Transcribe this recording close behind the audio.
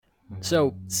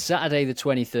So, Saturday the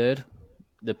 23rd,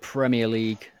 the Premier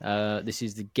League. This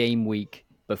is the game week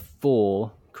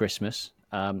before Christmas.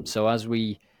 So, as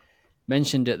we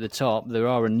mentioned at the top, there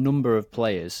are a number of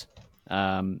players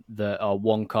that are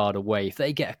one card away. If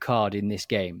they get a card in this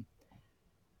game,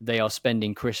 they are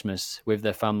spending Christmas with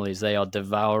their families. They are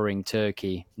devouring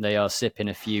turkey. They are sipping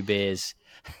a few beers,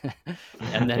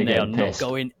 and then they are not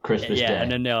going Christmas Day.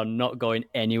 And then they are not going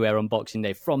anywhere on Boxing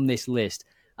Day. From this list,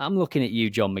 I'm looking at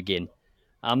you, John McGinn.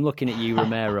 I'm looking at you,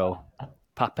 Romero,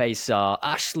 Pape Sarr,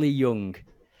 Ashley Young.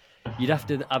 You'd have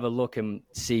to have a look and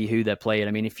see who they're playing.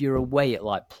 I mean, if you're away at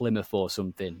like Plymouth or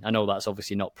something, I know that's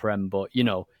obviously not Prem, but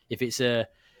if it's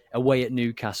away at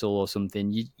Newcastle or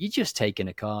something, you're just taking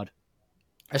a card.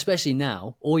 Especially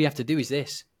now, all you have to do is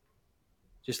this.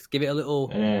 Just give it a little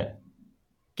wave.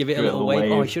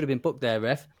 Oh, he should have been booked there,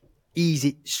 ref.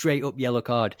 Easy, straight up yellow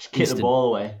card. Just kick the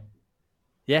ball away.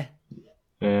 Yeah.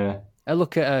 Yeah. I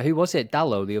look at, who was it?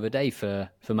 Dallo the other day for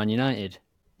Man United.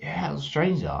 Yeah, it was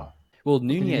strange that. Well,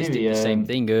 Nunez did the same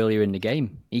thing earlier in the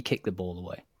game. He kicked the ball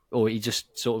away. Or he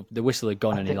just sort of, the whistle had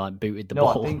gone and he booted the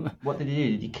ball. I think, what did he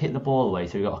do? Did he kick the ball away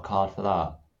so he got a card for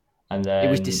that? And then, it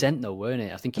was dissent though, weren't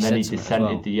it? I think he said he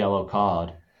dissented the yellow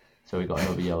card, so he got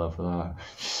another yellow for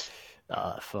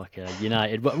that.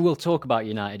 United. But we'll talk about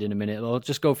United in a minute. I'll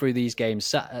just go through these games.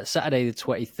 Saturday the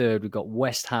 23rd, we've got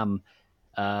West Ham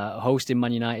hosting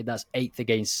Man United. That's 8th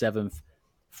against 7th.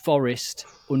 Forest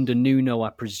under Nuno, I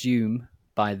presume,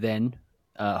 by then,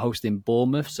 hosting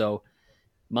Bournemouth. So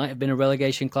might have been a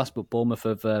relegation class, but Bournemouth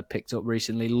have picked up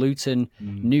recently. Luton,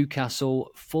 Newcastle,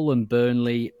 Fulham,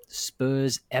 Burnley,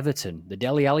 Spurs, Everton, the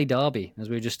Dele Alli derby, as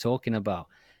we were just talking about.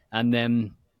 And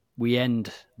then we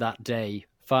end that day,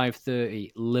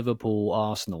 5:30, Liverpool,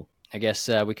 Arsenal. I guess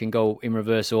we can go in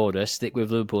reverse order. Stick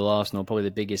with Liverpool, Arsenal, probably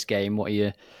the biggest game. What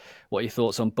are your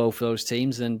thoughts on both those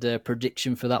teams and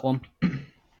prediction for that one?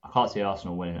 I can't see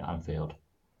Arsenal winning at Anfield.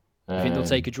 You think they'll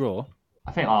take a draw?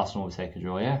 I think Arsenal will take a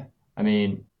draw, yeah. I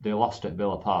mean, they lost at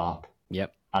Villa Park.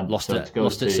 Yep. And lost at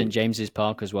St James's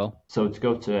Park as well. So to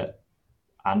go to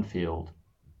Anfield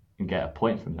and get a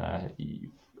point from there,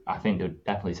 I think they'll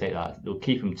definitely take that. They'll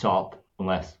keep them top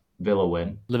unless Villa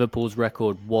win. Liverpool's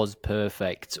record was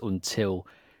perfect until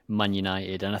Man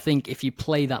United. And I think if you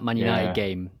play that Man United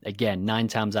game, again, 9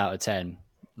 times out of 10,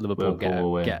 Liverpool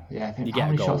will win. I think how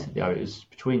many shots did they have? It was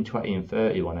between 20 and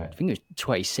 30, wasn't it? I think it was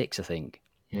 26, I think.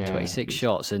 Yeah, 26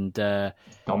 shots and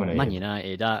dominated. Man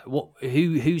United.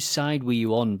 Whose side were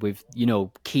you on with,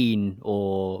 Keane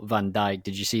or Van Dijk?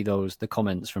 Did you see the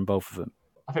comments from both of them?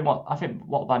 I think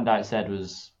what Van Dijk said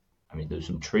was, I mean, there was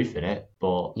some truth in it,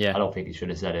 but I don't think he should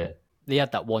have said it. They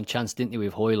had that one chance, didn't they,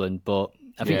 with Højlund? But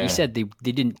I think he said they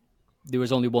didn't. There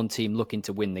was only one team looking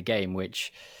to win the game,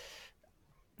 which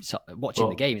watching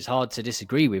the game, it's hard to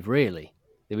disagree with, really.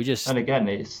 They were just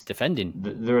it's defending.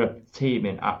 They're a team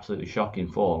in absolutely shocking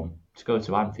form. To go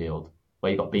to Anfield,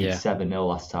 where you got beat 7-0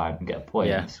 last time and get a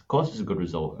point, of course it's a good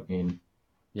result. I mean,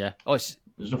 it's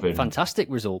a fantastic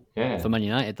result for Man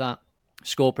United. That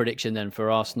score prediction then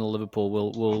for Arsenal, Liverpool.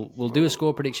 We'll do a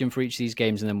score prediction for each of these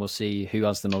games, and then we'll see who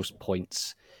has the most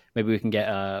points. Maybe we can get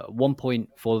 1 point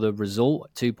for the result,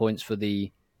 2 points for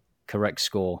the correct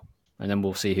score, and then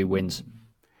we'll see who wins.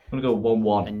 I'm going to go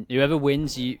 1-1. And whoever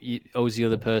wins, you owes the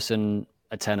other person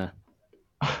a tenner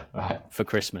for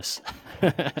Christmas.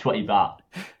 20 baht.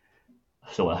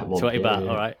 So 20 baht,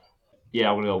 all right. Yeah,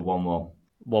 I'm going to go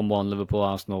 1-1. 1-1 Liverpool,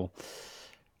 Arsenal.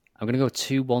 I'm going to go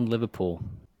 2-1 Liverpool.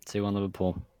 2-1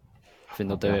 Liverpool. I think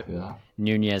they'll do it.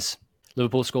 Nunez.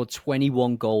 Liverpool scored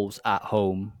 21 goals at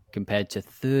home compared to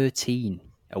 13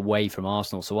 away from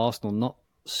Arsenal. So Arsenal not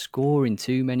scoring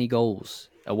too many goals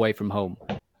away from home.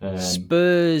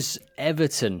 Spurs,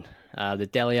 Everton, the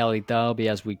Dele Alli derby,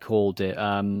 as we called it.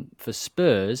 For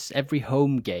Spurs, every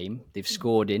home game they've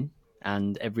scored in,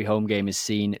 and every home game has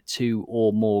seen 2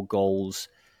 or more goals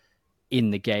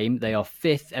in the game. They are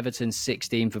 5th, Everton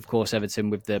 16th. Of course, Everton,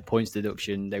 with the points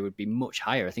deduction, they would be much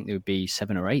higher. I think they would be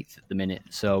 7th or 8th at the minute.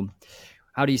 So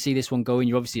how do you see this one going?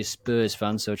 You're obviously a Spurs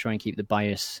fan, so try and keep the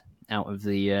bias out of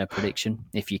the prediction,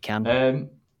 if you can.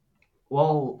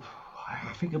 Well,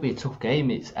 I think it'll be a tough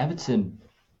game. It's Everton,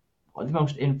 the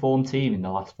most informed team in the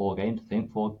last 4 games, I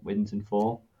think. 4 wins in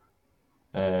 4.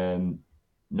 No team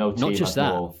Not just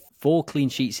that, more... 4 clean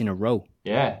sheets in a row.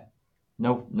 Yeah.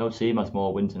 No team has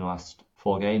more wins in the last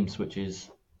 4 games, which is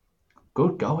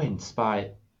good going,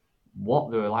 despite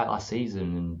what they were like last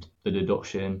season and the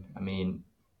deduction. I mean,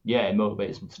 it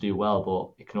motivates them to do well,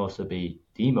 but it can also be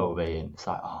demotivating. It's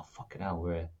like, oh, fucking hell,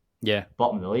 we're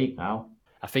bottom of the league now.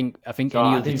 I think any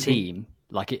other team,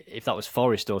 like if that was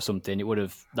Forest or something, that would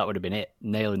have been it,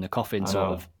 nail in the coffin,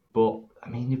 sort of. But I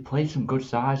mean, they played some good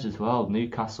sides as well.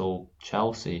 Newcastle,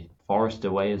 Chelsea, Forest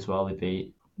away as well. They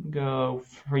beat. Go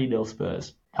 3-0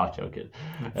 Spurs. I'm joking.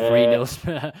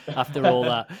 3-0 after all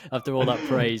that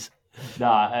praise.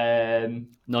 Nah,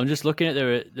 No, I'm just looking at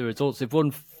the results. They've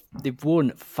won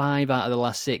 5 out of the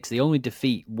last 6. The only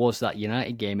defeat was that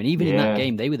United game, and even in that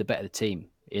game, they were the better team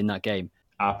in that game.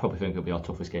 I probably think it'll be our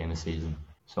toughest game this season.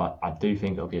 So I do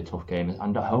think it'll be a tough game.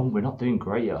 And at home, we're not doing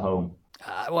great at home.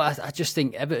 I just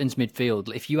think Everton's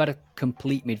midfield, if you had a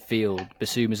complete midfield,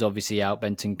 Basuma's obviously out,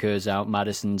 Bentancur's out,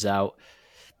 Maddison's out,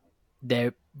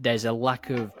 there's a lack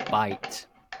of bite.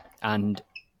 And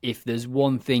if there's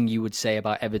one thing you would say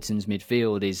about Everton's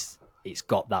midfield is it's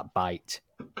got that bite.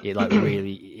 It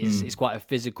really is. It's quite a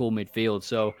physical midfield.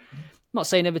 So I'm not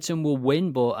saying Everton will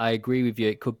win, but I agree with you.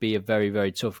 It could be a very,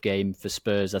 very tough game for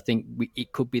Spurs. I think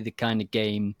it could be the kind of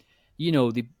game,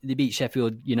 they beat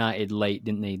Sheffield United late,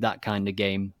 didn't they? That kind of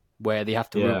game where they have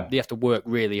to work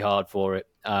really hard for it.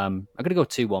 I'm going to go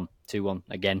 2-1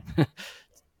 again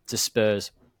to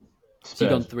Spurs. So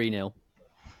you've gone 3-0.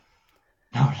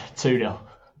 No, 2-0.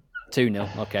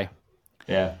 2-0, okay.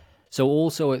 Yeah. So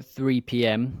also at 3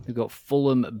 p.m, we've got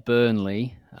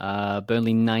Fulham-Burnley.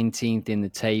 Burnley 19th in the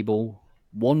table.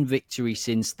 1 victory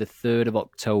since the 3rd of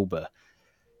October.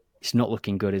 It's not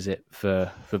looking good, is it,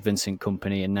 for Vincent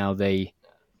Kompany? And now they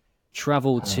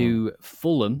travel to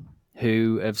Fulham,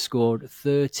 who have scored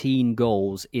 13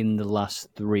 goals in the last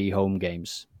 3 home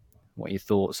games. What are your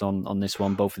thoughts on this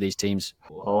one, both of these teams?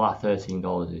 Well, that 13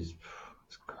 goals is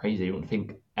crazy. You wouldn't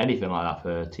think anything like that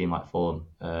for a team like Fulham,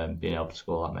 being able to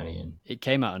score that many. It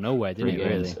came out of nowhere, didn't it,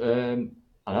 really?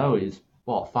 I know, it's,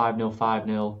 5-0,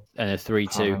 5-0? And a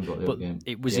 3-2. But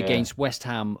it was against West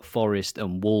Ham, Forest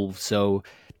and Wolves, so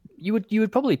you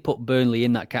would probably put Burnley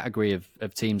in that category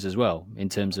of teams as well, in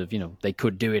terms of, they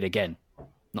could do it again.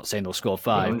 Not saying they'll score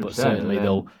 5, but certainly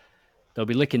they'll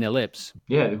be licking their lips.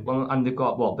 Yeah, well, and they've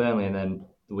got, Burnley and then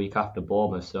the week after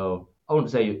Bournemouth, so I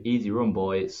wouldn't say easy run,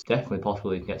 but it's definitely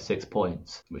possible they can get 6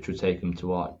 points, which would take them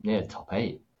to top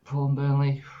 8. Fulham,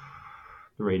 Burnley,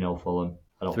 3-0 Fulham.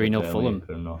 3-0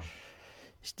 Fulham.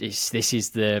 This is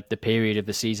the period of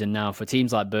the season now for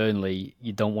teams like Burnley.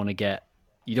 You don't want to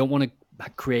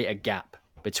create a gap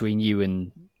between you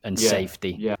and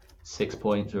safety. Yeah, 6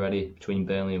 points already between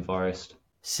Burnley and Forest.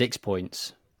 6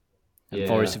 points. And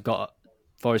Forest have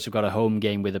got a home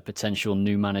game with a potential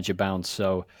new manager bounce,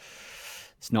 so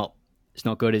it's not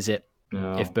good, is it?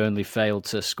 No. If Burnley failed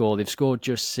to score, they've scored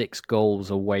just 6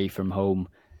 goals away from home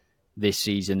this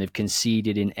season. They've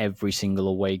conceded in every single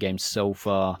away game so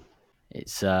far.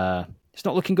 It's not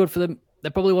looking good for them.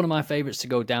 They're probably one of my favourites to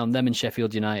go down. Them and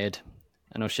Sheffield United.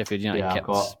 I know Sheffield United kept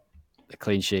a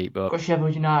clean sheet, but got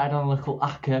Sheffield United on a little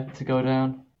Aka to go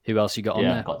down. Who else you got on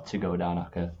there? Yeah, got to go down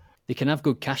Aka. They can have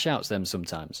good cash outs them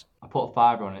sometimes. I put a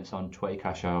 $5 on it. It's on 20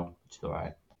 cash out, which is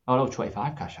alright. Oh no,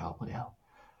 25 cash out. Bloody hell.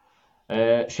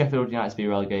 Sheffield United to be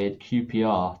relegated.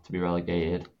 QPR to be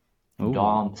relegated.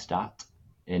 Darmstadt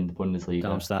in the Bundesliga.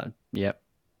 Darmstadt, yep.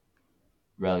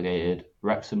 Relegated.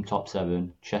 Wrexham top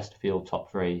 7. Chesterfield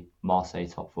top 3. Marseille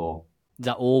top 4. Is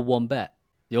that all one bet?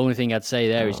 The only thing I'd say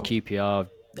there is QPR.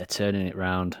 They're turning it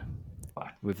round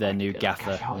with their new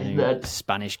gaffer, new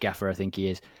Spanish gaffer, I think he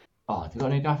is. Oh, they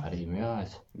got a new gaffer? I didn't even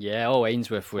realise. Yeah,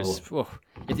 Ainsworth was. Oh,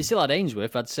 if they still had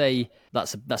Ainsworth, I'd say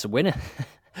that's a winner.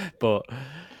 But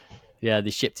yeah,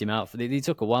 they shipped him out. They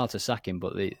took a while to sack him,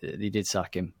 but they did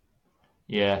sack him.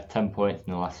 Yeah, 10 points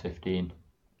in the last 15.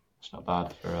 It's not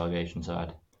bad for a relegation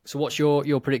side. So what's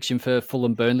your prediction for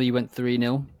Fulham Burnley? You went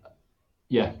 3-0?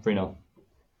 Yeah, 3-0.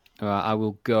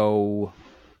 I'll go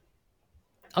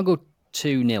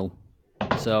 2-0.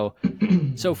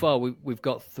 So far we've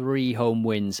got 3 home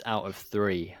wins out of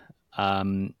 3.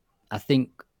 I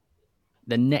think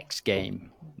the next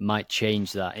game might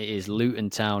change that. It is Luton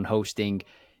Town hosting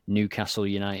Newcastle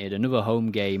United, another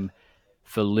home game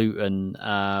for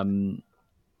Luton.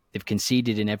 They've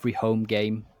conceded in every home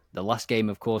game. The last game,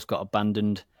 of course, got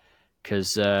abandoned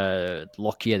because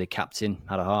Lockyer, the captain,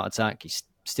 had a heart attack. He's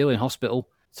still in hospital.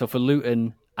 So for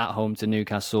Luton at home to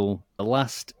Newcastle, the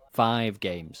last 5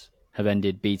 games have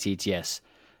ended BTTS.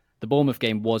 The Bournemouth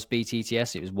game was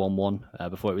BTTS. It was 1-1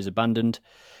 before it was abandoned.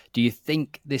 Do you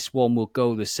think this one will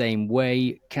go the same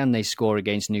way? Can they score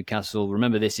against Newcastle?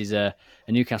 Remember, this is a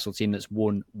Newcastle team that's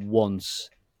won once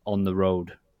on the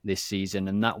road this season,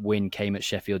 and that win came at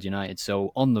Sheffield United.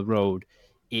 So on the road,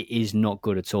 it is not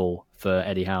good at all for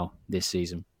Eddie Howe this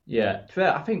season. Yeah,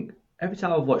 fair. I think every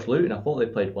time I've watched Luton, I thought they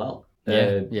played well.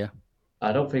 Yeah.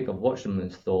 I don't think I've watched them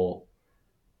and thought,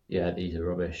 yeah, these are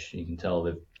rubbish. You can tell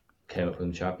they've came up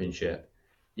from the Championship.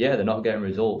 yeah, they're not getting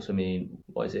results. I mean,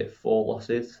 what is it? 4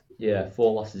 losses? Yeah,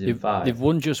 4 losses in They've five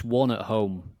won just one at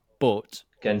home, but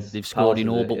against they've scored Palace, in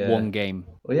was all it? but Yeah. one game.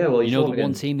 Well, yeah. Well, you You know saw the them one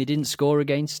against. team they didn't score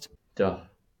against? Duh.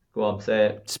 Go on, say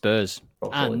it. Spurs.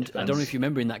 Rock solid And I don't know if defense. you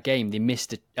remember in that game, they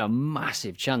missed a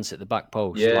massive chance at the back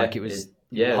post. Yeah, Like it was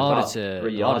yeah, it was harder about to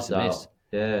 3 yards miss. out.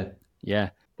 Yeah. Yeah.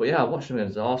 But yeah, I watched them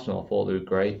against Arsenal. I thought they were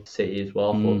great. City as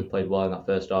well. I thought they Mm, played well in that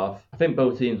first half. I think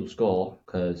both teams will score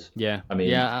because, yeah. I mean,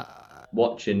 Yeah.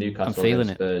 watching I'm Newcastle feeling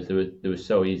against it. Spurs, they were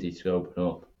so easy to open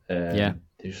up. Yeah.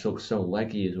 They just look so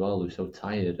leggy as well. They were so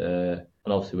tired.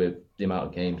 And obviously with the amount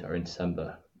of games that are in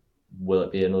December, will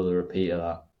it be another repeat of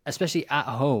that? Especially at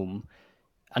home.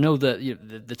 I know that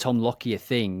the Tom Lockyer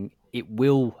thing, it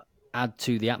will add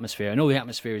to the atmosphere. I know the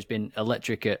atmosphere has been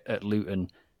electric at Luton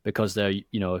because they're,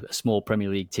 a small Premier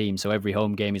League team. So every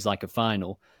home game is like a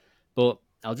final. But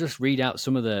I'll just read out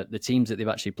some of the teams that they've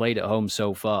actually played at home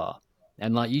so far.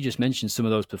 And like you just mentioned, some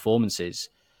of those performances.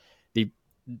 They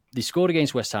they scored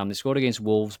against West Ham, they scored against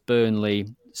Wolves, Burnley,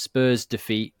 Spurs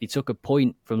defeat. They took a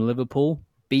point from Liverpool,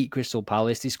 beat Crystal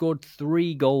Palace. They scored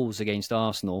 3 goals against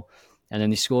Arsenal, and then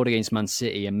they scored against Man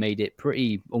City and made it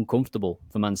pretty uncomfortable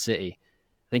for Man City.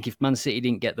 I think if Man City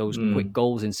didn't get those quick Mm.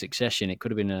 goals in succession, it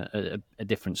could have been a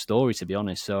different story, to be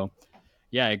honest. So,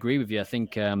 yeah, I agree with you. I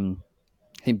think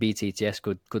BTTS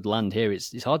could land here.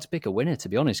 It's hard to pick a winner, to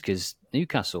be honest, because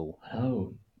Newcastle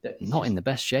Oh, it's not in just. the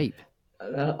best shape.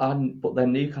 But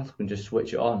then Newcastle can just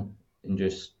switch it on and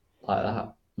just like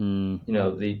that. Mm. You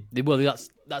know, the. Well,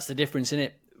 that's the difference in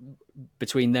it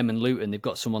between them and Luton. They've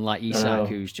got someone like I Isak know.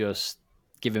 who's just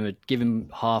give him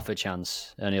half a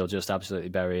chance and he'll just absolutely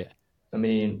bury it. I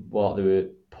mean, what they were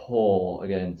poor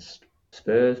against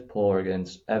Spurs, poor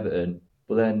against Everton,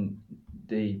 but then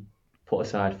they put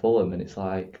aside Fulham, and it's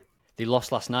like, They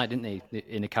lost last night, didn't they,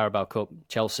 in the Carabao Cup?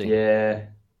 Chelsea. yeah,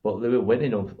 but they were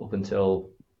winning up until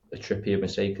a Trippier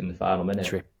mistake in the final minute.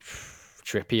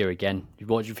 Trippier again.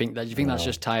 What do you think? Do you think that's Oh.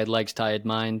 just tired legs, tired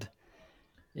mind?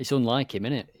 It's unlike him,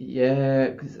 isn't it? Yeah,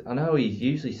 because I know he's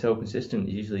usually so consistent,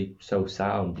 he's usually so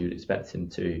sound. You'd expect him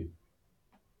to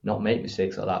not make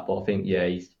mistakes like that. But I think, yeah,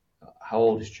 he's how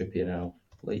old is Trippier now?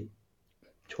 Late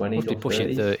 20s Must be or pushing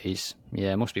 30s? 30s.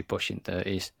 Yeah, must be pushing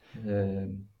 30s.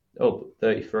 Oh,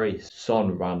 33.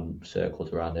 Son ran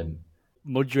circles around him.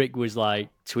 Mudryk was like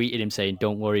tweeting him saying,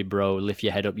 "Don't worry, bro. Lift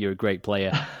your head up. You're a great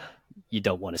player." You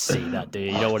don't want to see that, do you?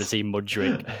 You don't want to see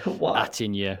Mudryk What?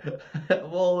 atting you.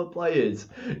 Of all the players,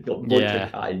 got Yeah.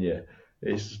 Mudryk at you.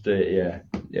 It's just, yeah,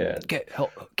 yeah.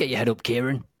 Get your head up,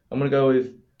 Kieran. I'm going to go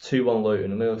with 2-1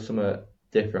 Luton. I'm going to go something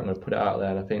different. I'm going to put it out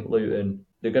there. And I think Luton,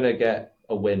 they're going to get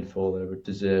a win for their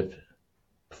deserved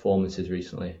performances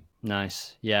recently.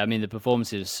 Nice. Yeah, I mean, the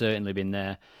performances have certainly been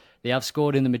there. They have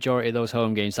scored in the majority of those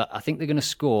home games. I think they're going to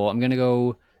score. I'm going to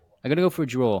go for a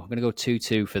draw. I'm going to go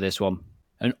 2-2 for this one.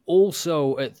 And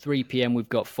also at 3 p.m, we've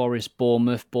got Forest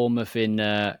Bournemouth. Bournemouth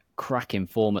in cracking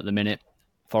form at the minute.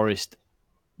 Forest,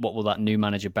 what will that new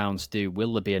manager bounce do?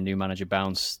 Will there be a new manager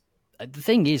bounce? The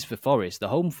thing is, for Forest, the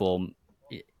home form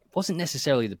it wasn't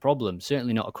necessarily the problem,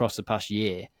 certainly not across the past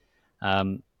year.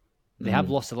 They have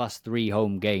lost the last 3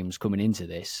 home games coming into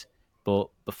this, but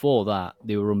before that,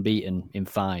 they were unbeaten in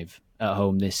 5 at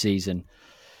home this season.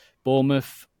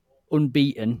 Bournemouth,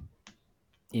 unbeaten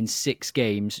in 6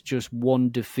 games, just 1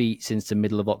 defeat since the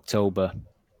middle of October.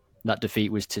 That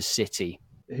defeat was to City.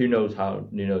 Who knows how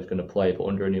Nuno's going to play, but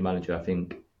under a new manager, I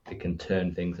think they can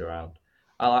turn things around.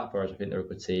 I like Forest. I think they're a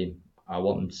good team. I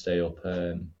want them to stay up.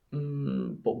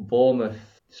 But Bournemouth,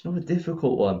 it's not a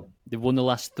difficult one. They've won the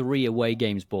last 3 away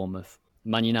games, Bournemouth.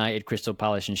 Man United, Crystal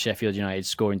Palace and Sheffield United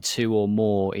scoring 2 or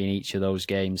more in each of those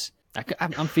games.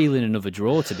 I'm feeling another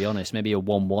draw, to be honest. Maybe a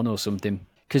 1-1 or something.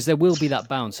 Because there will be that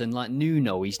bounce, and like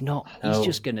Nuno, he's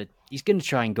just gonna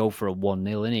try and go for a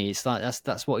 1-0, isn't he? It's like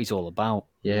that's what he's all about.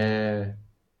 Yeah,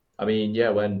 I mean, yeah,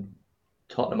 when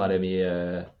Tottenham had him, he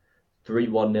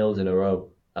 3-1-0s in a row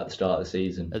at the start of the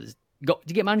season. Did you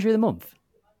get manager of the month?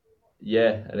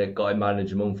 Yeah, and it got him manager of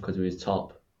the month because he was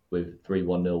top with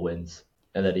 3-1-0 wins,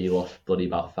 and then he lost bloody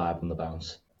about 5 on the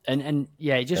bounce. And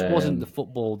yeah, it just wasn't the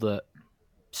football that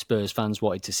Spurs fans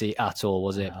wanted to see at all,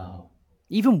 was it? Oh.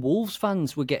 Even Wolves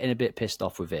fans were getting a bit pissed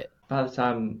off with it. By the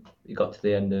time he got to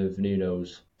the end of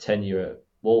Nuno's tenure at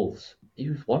Wolves, he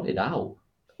was wanted out.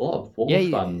 A lot of Wolves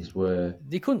fans were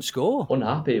They couldn't score.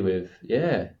 unhappy with,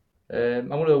 yeah. I'm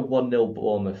going to go 1-0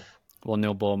 Bournemouth.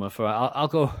 1-0 Bournemouth. All right, I'll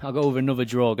go with another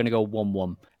draw. Going to go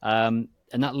 1-1. And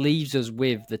that leaves us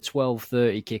with the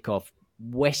 12:30 kickoff.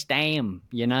 West Ham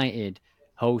United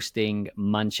hosting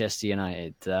Manchester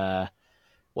United.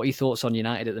 What are your thoughts on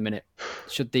United at the minute?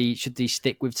 Should they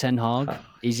stick with Ten Hag?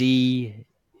 Is he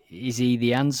is he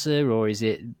the answer, or is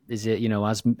it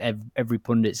as every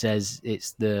pundit says,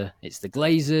 it's the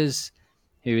Glazers?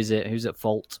 Who is it? Who's at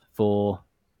fault for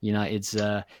United's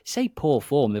say poor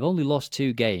form? They've only lost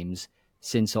 2 games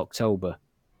since October.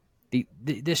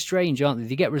 They're strange, aren't they?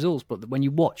 They get results, but when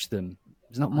you watch them,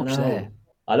 there's not much there.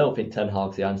 I don't think Ten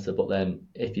Hag's the answer, but then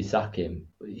if you sack him,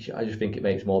 I just think it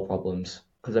makes more problems.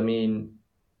 Because, I mean,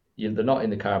 they're not in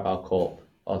the Carabao Cup.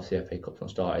 Obviously, FA Cup's not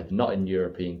started. They're not in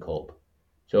European Cup.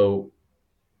 So,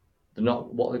 they're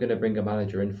not. What they're going to bring a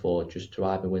manager in for, just to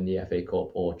either win the FA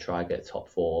Cup or try get top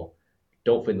 4.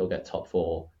 Don't think they'll get top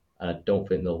 4, and I don't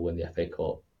think they'll win the FA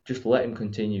Cup. Just let him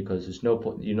continue, because there's no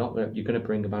point. You're going to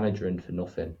bring a manager in for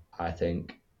nothing. I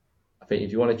think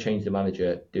if you want to change the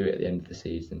manager, do it at the end of the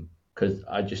season. Because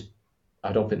I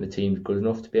don't think the team's good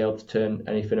enough to be able to turn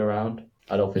anything around.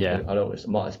 I'm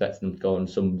not expecting them to go on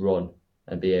some run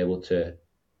and be able to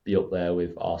be up there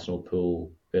with Arsenal,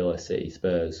 Pool, Villa, City,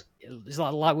 Spurs. It's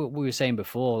like what we were saying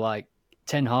before. Like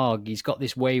Ten Hag, he's got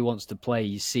this way he wants to play.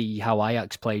 You see how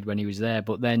Ajax played when he was there,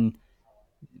 but then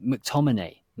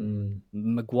McTominay,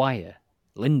 Maguire,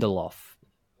 Lindelof,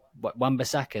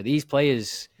 Wan-Bissaka, these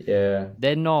players,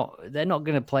 they're not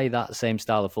going to play that same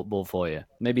style of football for you.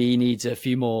 Maybe he needs a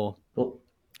few more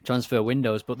transfer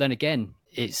windows, but then again,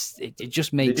 it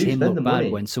just makes him look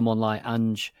bad when someone like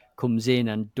Ange comes in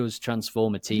and does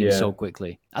transform a team so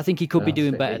quickly. I think he could be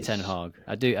doing better, Ten Hag.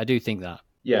 I do think that.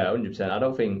 Yeah, 100%. I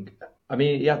don't think. I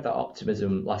mean, he had that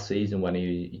optimism last season when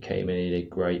he came in. He did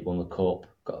great, won the cup,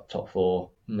 got top 4.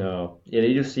 No,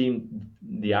 he just seemed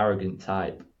the arrogant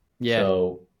type. Yeah.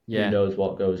 So who knows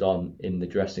what goes on in the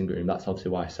dressing room? That's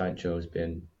obviously why Sancho's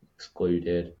been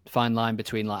excluded. Fine line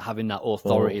between like having that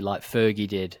authority like Fergie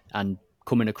did and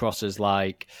coming across as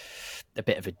like a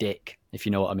bit of a dick, if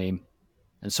you know what I mean.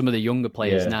 And some of the younger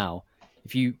players now,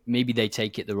 maybe they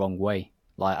take it the wrong way.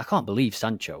 Like, I can't believe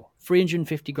Sancho,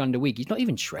 350 grand a week. He's not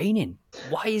even training.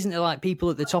 Why isn't there like people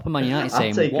at the top of Man United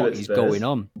saying what is going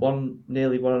on?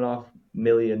 Nearly 1.5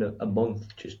 million a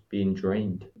month just being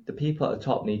drained. The people at the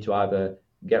top need to either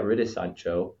get rid of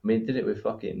Sancho. I mean, did it with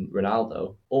fucking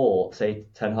Ronaldo, or say to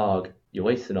Ten Hag, you're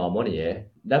wasting our money here.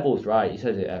 Neville's right. He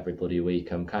says it every bloody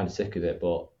week. I'm kind of sick of it,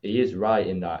 but he is right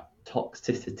in that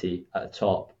toxicity at the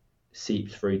top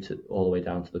seeps through to all the way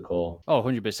down to the core. Oh,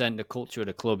 100%. The culture of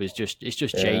the club is just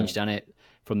changed, hasn't it,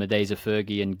 from the days of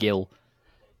Fergie and Gill.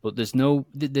 But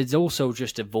there's also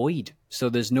just a void. So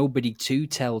there's nobody to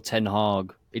tell Ten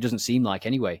Hag, it doesn't seem like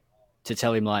anyway, to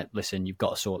tell him like, listen, you've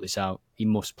got to sort this out. He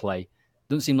must play.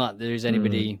 Doesn't seem like there's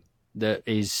anybody that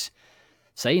is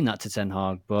saying that to Ten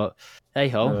Hag, but hey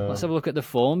ho, let's have a look at the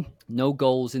form. No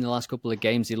goals in the last couple of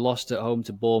games. They lost at home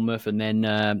to Bournemouth, and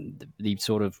then they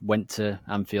sort of went to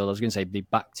Anfield. I was going to say they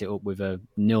backed it up with a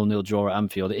 0-0 draw at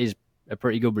Anfield. It is a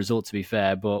pretty good result, to be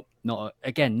fair, but not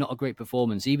a great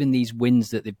performance. Even these wins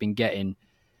that they've been getting,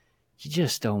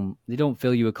 they don't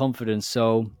fill you with confidence.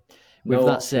 So with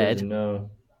that said,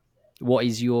 what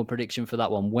is your prediction for that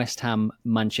one? West Ham,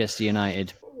 Manchester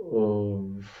United.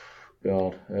 Oh,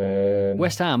 God.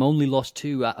 West Ham only lost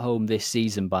 2 at home this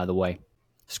season, by the way.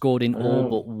 Scored in all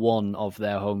but 1 of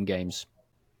their home games.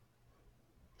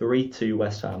 3-2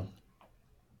 West Ham.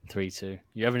 3-2.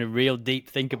 You're having a real deep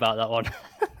think about that one.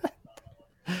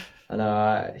 I know.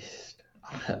 I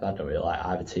don't really like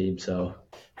either team, so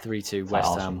 3-2 West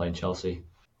Arsenal Ham playing Chelsea.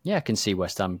 Yeah, I can see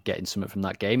West Ham getting something from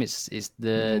that game. It's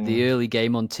the early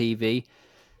game on TV,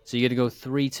 so you're gonna go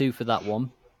 3-2 for that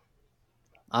one.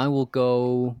 I'll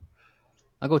go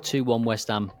 2-1 West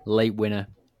Ham, late winner,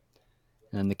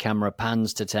 and the camera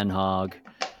pans to Ten Hag,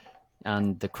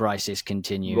 and the crisis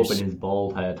continues. Rubbing his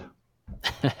bald head.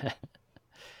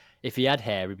 If he had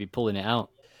hair, he'd be pulling it out.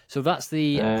 So that's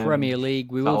the Premier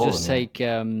League. We will just take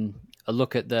a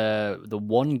look at the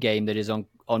one game that is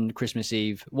on Christmas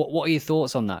Eve. What are your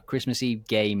thoughts on that Christmas Eve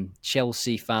game?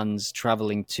 Chelsea fans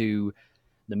travelling to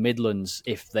the Midlands,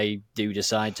 if they do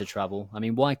decide to travel. I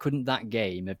mean, why couldn't that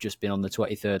game have just been on the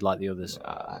 23rd like the others?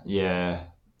 Yeah.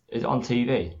 Is it on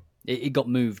TV? It got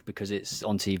moved because it's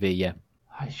on TV, yeah.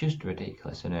 It's just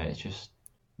ridiculous, isn't it? It's just...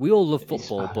 We all love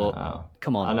football, but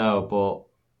come on. I know, but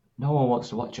no one wants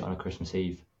to watch it on a Christmas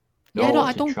Eve. No one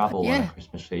wants to travel on a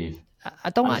Christmas Eve. I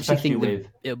don't actually think that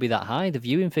it'll be that high, the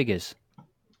viewing figures.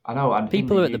 I know. And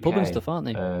people are at the pub and stuff, aren't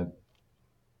they?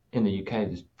 In the UK,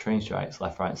 there's train strikes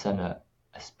left, right and centre,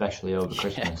 especially over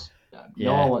Christmas.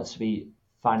 No one wants to be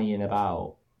fannying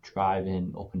about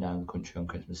driving up and down the country on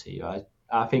Christmas Eve.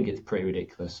 I think it's pretty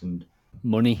ridiculous. And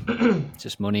money.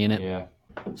 Just money, innit? Yeah.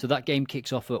 So that game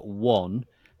kicks off at 1.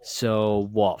 So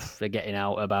what? They're getting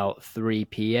out about 3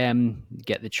 p.m.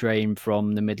 Get the train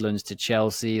from the Midlands to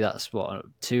Chelsea. That's what,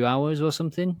 2 hours or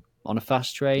something? on a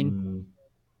fast train,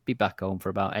 be back home for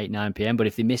about 8, 9 p.m. But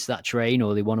if they miss that train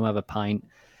or they want to have a pint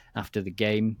after the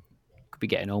game, could be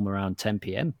getting home around 10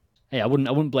 p.m. Hey, I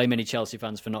wouldn't blame any Chelsea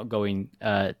fans for not going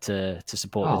to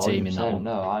support the team in that one.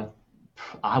 No,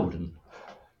 I wouldn't.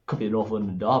 Could be a North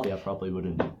London derby, I probably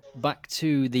wouldn't. Back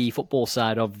to the football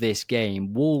side of this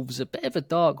game, Wolves a bit of a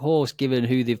dark horse given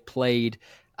who they've played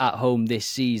at home this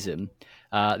season.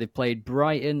 They've played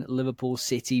Brighton, Liverpool,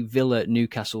 City, Villa,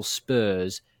 Newcastle,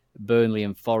 Spurs, Burnley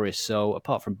and Forest. So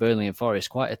apart from Burnley and Forest,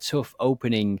 quite a tough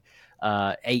opening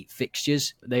 8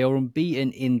 fixtures. They are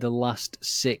unbeaten in the last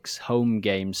 6 home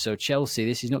games. So Chelsea,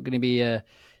 this is not going to be an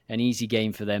easy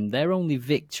game for them. Their only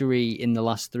victory in the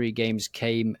last 3 games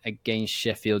came against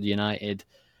Sheffield United.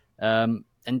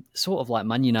 And sort of like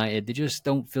Man United, they just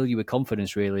don't fill you with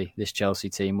confidence, really, this Chelsea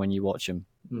team, when you watch them.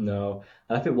 No.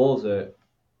 And I think Wolves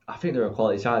I think they're a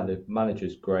quality side. The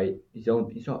manager's great. He's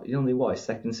only his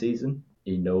second season.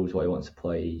 He knows what he wants to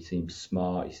play. He seems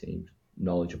smart. He seems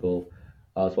knowledgeable.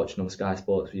 I was watching on Sky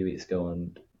Sports a few weeks ago,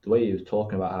 and the way he was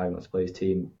talking about how he wants to play his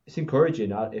team, it's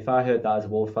encouraging. If I heard that as a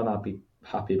Wolves fan, I'd be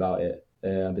happy about it.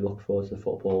 I'd be looking forward to the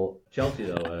football. Chelsea,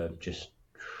 though,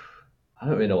 I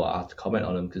don't really know what I have to comment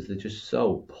on them because they're just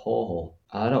so poor.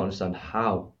 I don't understand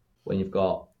how, when you've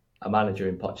got a manager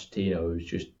in Pochettino who's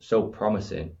just so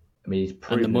promising. I mean, he's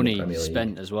proven and the money in the Premier League.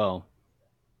 Spent as well.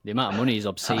 The amount of money is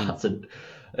obscene.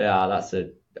 That's a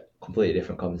completely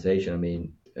different conversation. I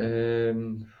mean,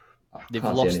 they've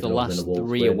lost the last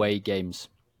 3 away games.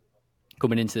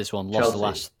 Coming into this one, lost Chelsea. The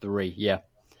last 3, yeah.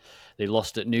 They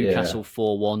lost at Newcastle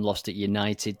 4-1, lost at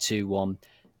United 2-1,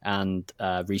 and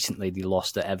recently they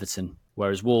lost at Everton.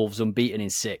 Whereas Wolves unbeaten in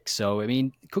 6. So, I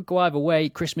mean, it could go either way.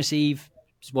 Christmas Eve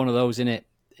is one of those, isn't it?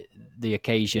 The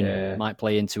occasion might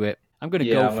play into it. I'm going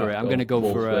to go for it. I'm going to go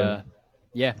for I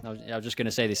was just going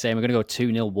to say the same. I'm going to go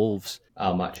 2-0 Wolves.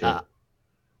 I'll match it.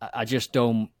 I just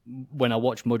don't. When I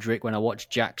watch Mudryk, when I watch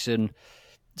Jackson,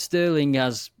 Sterling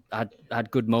has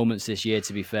had good moments this year,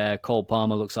 to be fair. Cole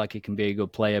Palmer looks like he can be a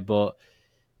good player, but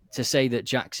to say that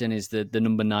Jackson is the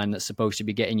number 9 that's supposed to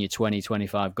be getting you 20,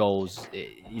 25 goals,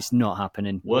 it's not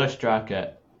happening. Worst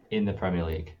striker in the Premier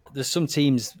League. There's some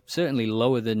teams, certainly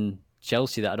lower than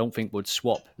Chelsea, that I don't think would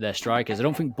swap their strikers. I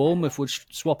don't think Bournemouth would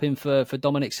swap him for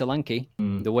Dominic Solanke,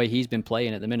 the way he's been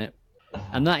playing at the minute.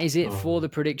 And that is it for the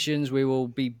predictions. We will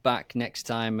be back next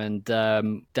time, and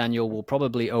Daniel will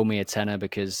probably owe me a tenner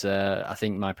because I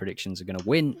think my predictions are going to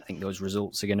win. I think those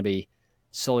results are going to be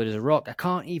solid as a rock. I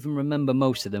can't even remember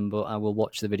most of them, but I will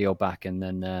watch the video back and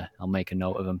then I'll make a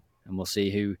note of them, and we'll see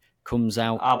who comes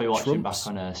out. I'll be watching back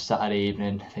on a Saturday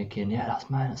evening thinking, yeah, that's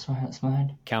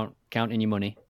mine. Counting your money.